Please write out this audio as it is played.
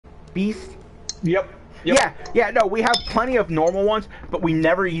Beast? Yep. Yeah, no, we have plenty of normal ones, but we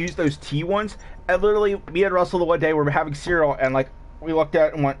never use those T ones. And literally, me and Russell the one day we were having cereal, and like, we looked at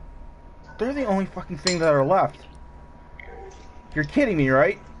it and went, they're the only fucking thing that are left. You're kidding me,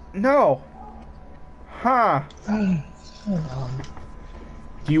 right? No. Huh. Do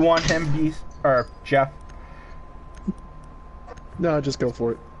you want him, Beast? Or Jeff? No, just go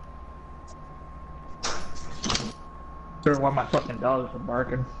for it. Sure, why my fucking dogs are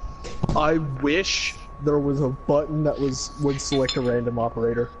barking. I wish there was a button that would select a random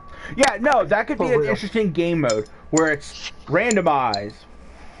operator. Yeah, no, that could be an interesting game mode where it's randomized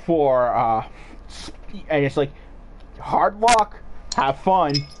for and it's like hard luck, have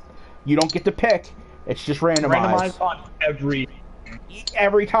fun. You don't get to pick. It's just randomized. Randomized on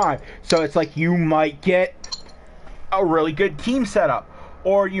every time. So it's like you might get a really good team setup,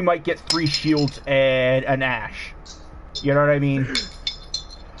 or you might get 3 shields and an Ash. You know what I mean?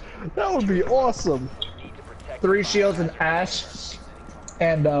 That would be awesome. 3 shields and Ash,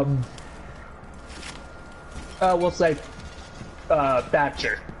 and we'll say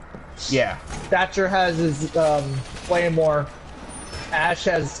Thatcher. Yeah. Thatcher has his Claymore. Ash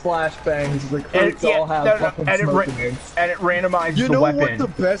has flashbangs. The recruits all have fucking smoke grenades. And it randomizes you the know weapon. what the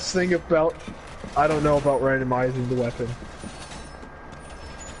best thing about... I don't know about randomizing the weapon.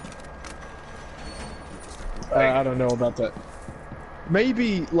 I don't know about that.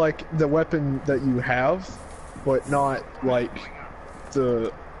 Maybe, like, the weapon that you have, but not, like,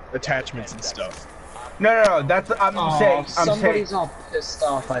 the attachments and stuff. No, that's... I'm saying... Somebody's all pissed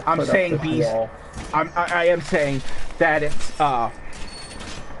off. I'm saying, Beast... I am saying that it's,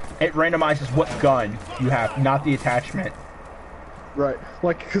 it randomizes what gun you have, not the attachment. Right.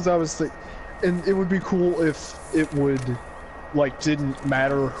 Like, because I was thinking... And it would be cool if it would, like, didn't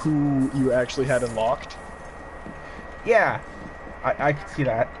matter who you actually had unlocked. Yeah. I can see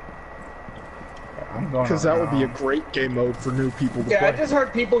that. I'm going because that would be a great game mode for new people to play. Yeah, I just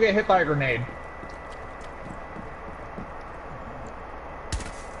heard people get hit by a grenade.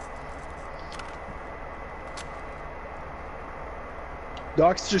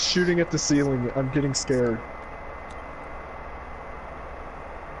 Doc's just shooting at the ceiling. I'm getting scared.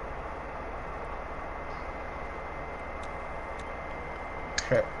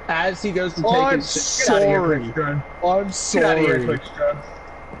 As he goes to take I'm his sorry. I'm sorry. Get out of here, Quickstrap.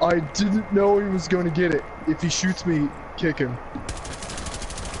 I didn't know he was going to get it. If he shoots me, kick him.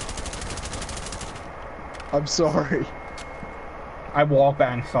 I'm sorry. I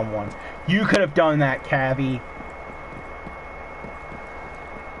wallbanged someone. You could have done that, Cavi.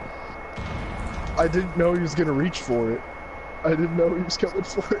 I didn't know he was going to reach for it. I didn't know he was coming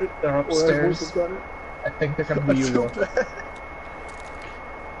for it. They're upstairs. I think they're going to be you.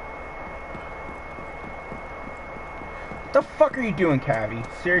 What the fuck are you doing, Cavi?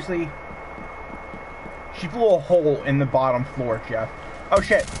 Seriously? She blew a hole in the bottom floor, Jeff. Oh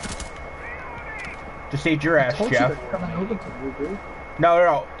shit. Just saved your ass, Jeff.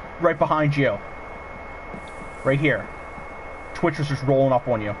 No. Right behind you. Right here. Twitch was just rolling up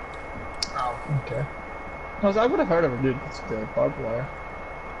on you. Oh, okay. I would have heard of it, dude. It's the barbed wire.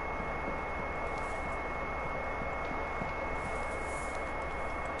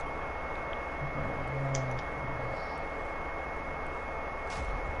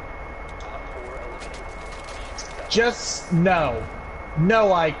 Just no. No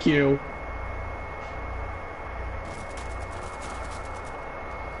IQ.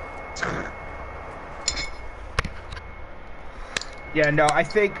 Yeah, no, I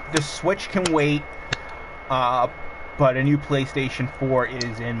think the Switch can wait, but a new PlayStation 4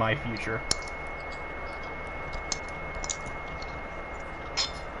 is in my future.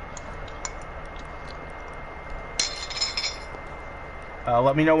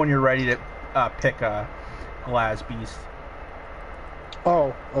 Let me know when you're ready to pick a Glass Beast.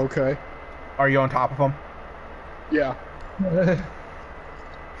 Oh, okay. Are you on top of him? Yeah.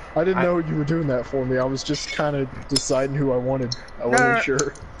 I didn't know you were doing that for me. I was just kind of deciding who I wanted. I wasn't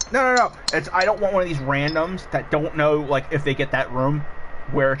sure. No. I don't want one of these randoms that don't know, like, if they get that room,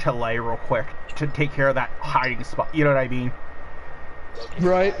 where to lay real quick to take care of that hiding spot. You know what I mean?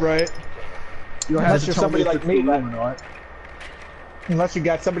 Right. You don't Unless you're somebody like me, unless you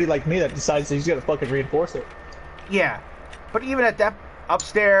got somebody like me that decides that he's gonna fucking reinforce it. Yeah, but even at that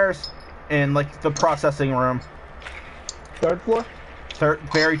upstairs in like the processing room, third floor,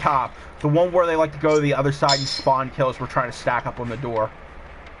 very top, the one where they like to go to the other side and spawn kills. We're trying to stack up on the door.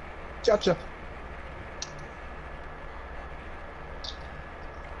 Gotcha.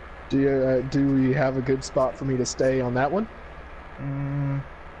 Do we have a good spot for me to stay on that one?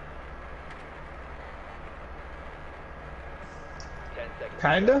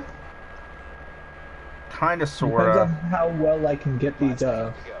 Kinda. Kinda, Depends sorta. on how well I can get these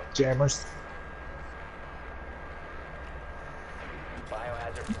jammers.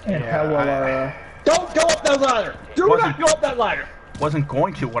 And how well our don't go up that ladder! Do not go up that ladder! Wasn't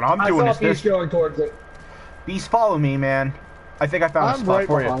going to. What I'm doing I is saw this. Beast going towards it. Beast, follow me, man. I think I found a spot right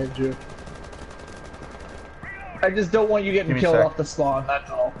for behind you. I just don't want you getting Give me a killed sec. off the spawn, that's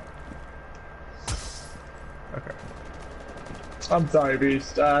all. Okay. I'm sorry,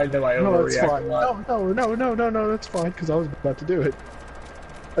 Beast. I know I No, that's overreacted fine. a lot. No, that's fine, because I was about to do it.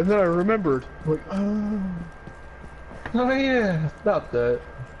 And then I remembered, like, oh. Oh yeah, about that.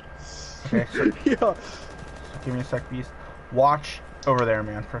 Okay, so Yeah. give me a sec, Beast. Watch over there,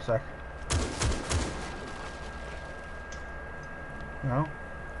 man, for a sec. No?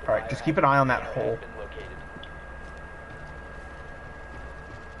 Alright, just keep an eye on that hole.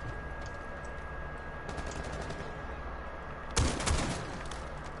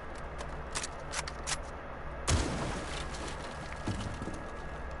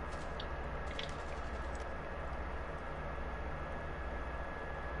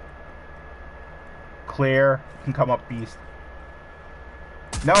 Clear. You can come up, Beast.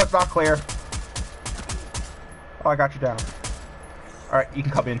 No, it's not clear. Oh, I got you down. Alright, you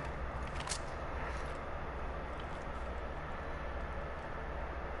can come in.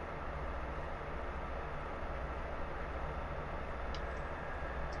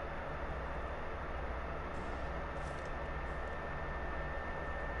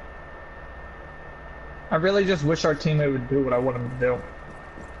 I really just wish our teammate would do what I want him to do.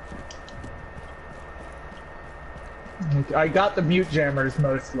 I got the mute jammers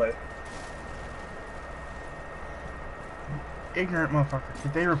mostly. Ignorant motherfucker.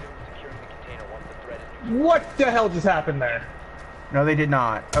 Did they What the hell just happened there? No, they did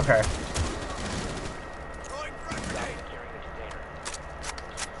not. Okay.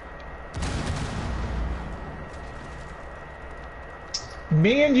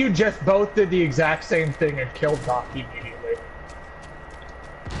 Me and you just both did the exact same thing and killed Doc immediately.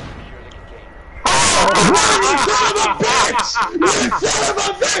 You son of a bitch! You son of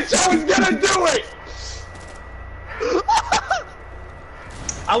a bitch! I was gonna do it!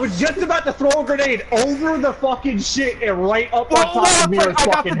 I was just about to throw a grenade over the fucking shit and right up on top of Mira's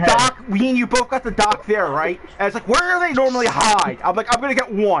fucking head. Doc. Me and you both got the dock there, right? And it's like, where do they normally hide? I'm like, I'm gonna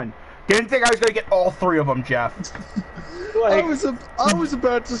get one. Didn't think I was gonna get all three of them, Jeff. Like, I was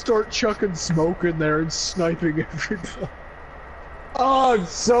about to start chucking smoke in there and sniping everybody. oh, I'm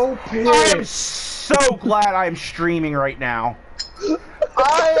so pissed. I am so glad I'm streaming right now.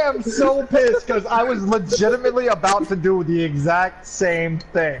 I am so pissed because I was legitimately about to do the exact same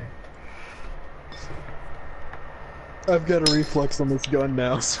thing. I've got a reflex on this gun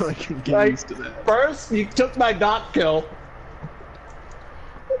now, so I can get used to that. First, you took my dot kill.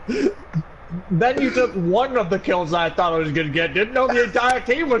 Then you took one of the kills I thought I was gonna get. Didn't know the entire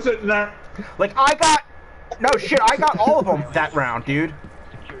team was sitting there. Like, I got... No, shit, I got all of them that round, dude.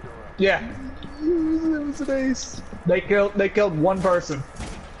 Yeah. It was an ace. They killed one person.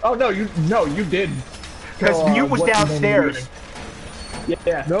 Oh no, you did. Because Mute was downstairs.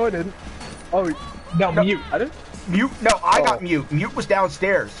 Yeah. No, I didn't. Oh, No, Mute. I didn't. Mute, no, I got Mute. Mute was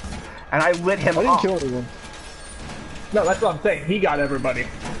downstairs. And I lit him I didn't up. kill anyone. No, that's what I'm saying. He got everybody.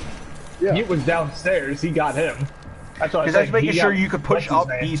 Yeah. Mute was downstairs. He got him. That's what I'm Because I saying. was making He sure got- you could push what's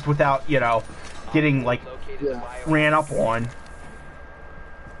up his name? Beast without, you know, getting, like, Yeah. ran up on.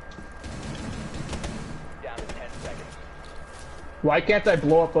 Why can't I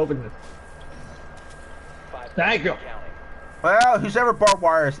blow up over this? Thank you. Well, who's ever barbed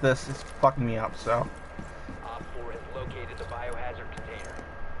wires this is fucking me up, so. Op 4 has located the biohazard container.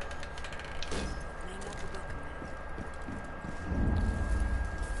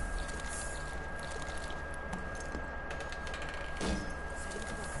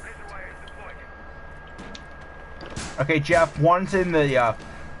 Okay, Jeff, one's in the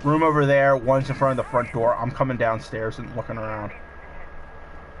room over there, one's in front of the front door. I'm coming downstairs and looking around.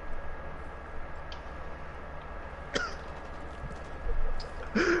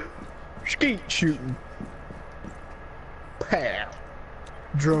 Skeet shooting. Pow.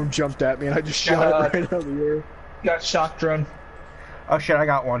 Drone jumped at me and I just shot it right out of the air. Got shock drone. Oh shit, I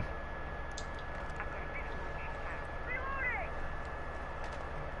got one.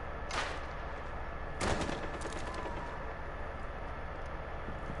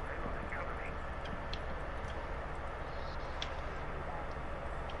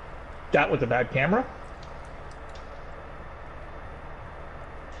 That was a bad camera.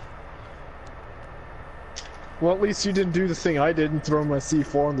 Well, at least you didn't do the thing I did and throw my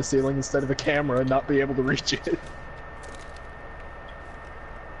C4 on the ceiling instead of a camera and not be able to reach it.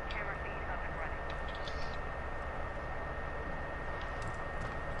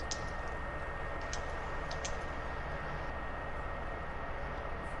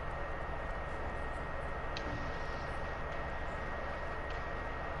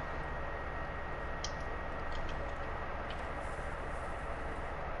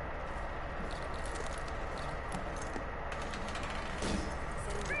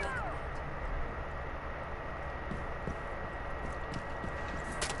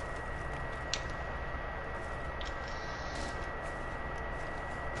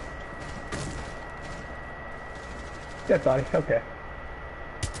 dead body. Okay.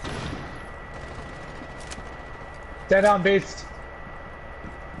 Dead on beast.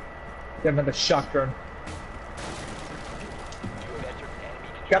 Get him in the shock drone.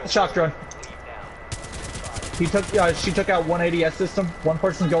 Got the shock drone. He took. She took out one ADS system. One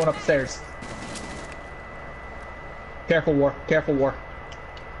person going upstairs. Careful, War. Careful, War.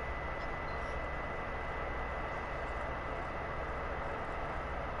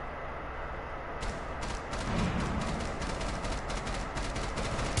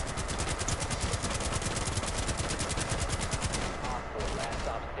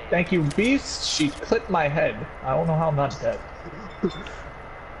 Thank you, Beast. She clipped my head. I don't know how I'm not dead.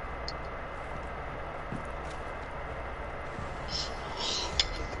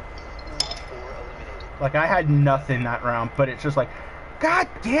 Like, I had nothing that round, but it's just like, God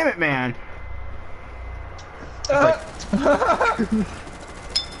damn it, man. Like,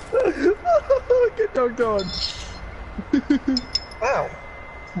 Get dunked on. Ow.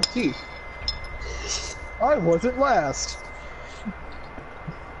 Jeez. I wasn't last.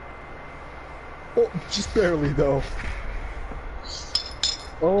 Oh, just barely though.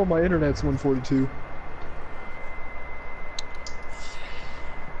 Oh, my internet's 142.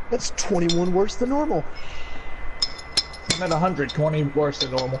 That's 21 worse than normal. I'm at 120 worse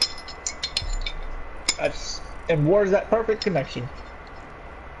than normal. That's and War's that perfect connection.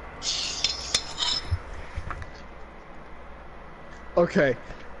 Okay.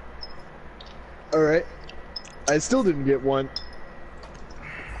 Alright. I still didn't get one.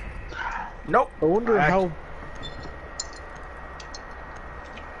 nope. I wonder how...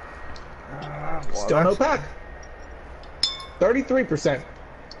 Still no pack. 33%.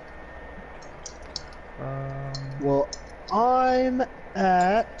 Well, I'm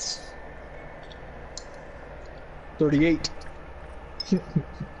at 38.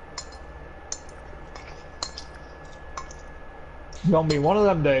 Gonna be one of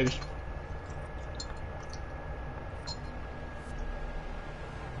them days.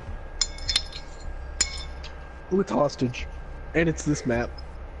 With hostage. And it's this map.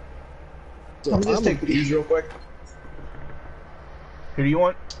 So Let me just take these real quick. Who do you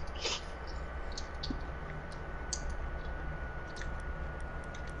want?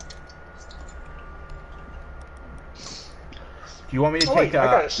 Do you want me to Oh, take wait, I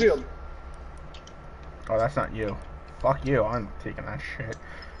got a shield. Oh, that's not you. Fuck you, I'm taking that shit.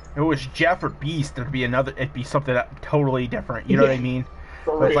 If it was Jeff or Beast, it'd be something totally different, you know what I mean?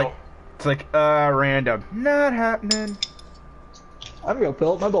 For But real. it's like, random. Not happening. I'm gonna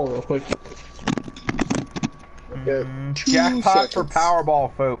fill up my bowl real quick. Jackpot for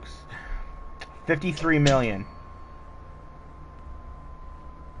Powerball, folks. 53 million.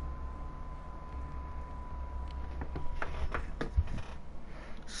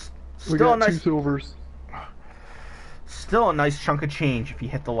 We Still a got 2 nice, silvers. still a nice chunk of change if you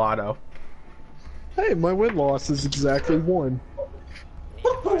hit the lotto. Hey, my win-loss is exactly 1.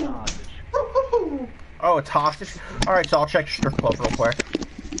 Oh, it's hostage? Alright, so I'll check your strip club real quick.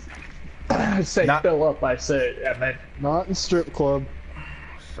 I say Not- fill up, I say, yeah, man. Not in strip club.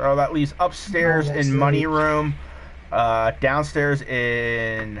 So that leaves upstairs in money room, downstairs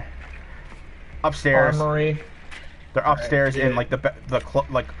in upstairs. Armory. They're upstairs in like the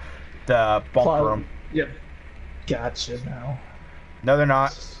bunk room. Yep. Gotcha now. No, they're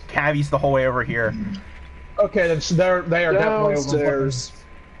not. Cavi's the whole way over here. Okay, then they are definitely Downstairs.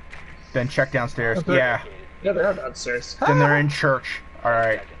 Then check downstairs. Okay. Yeah. Yeah, they are downstairs. Then they're in church. All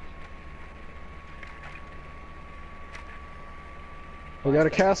right. We got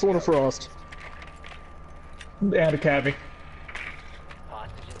a castle and a frost. And a Cavi.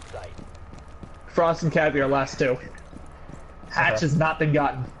 Hostage in sight. Frost and Cavi are last 2. Hatch Okay. has not been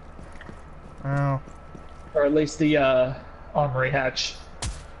gotten. Oh. Or at least the armory hatch.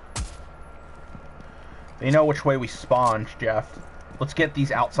 They know which way we spawned, Jeff. Let's get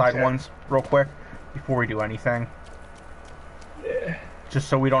these outside Okay. ones real quick before we do anything. Yeah. Just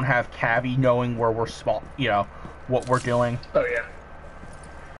so we don't have Cavi knowing where we're what we're doing. Oh yeah.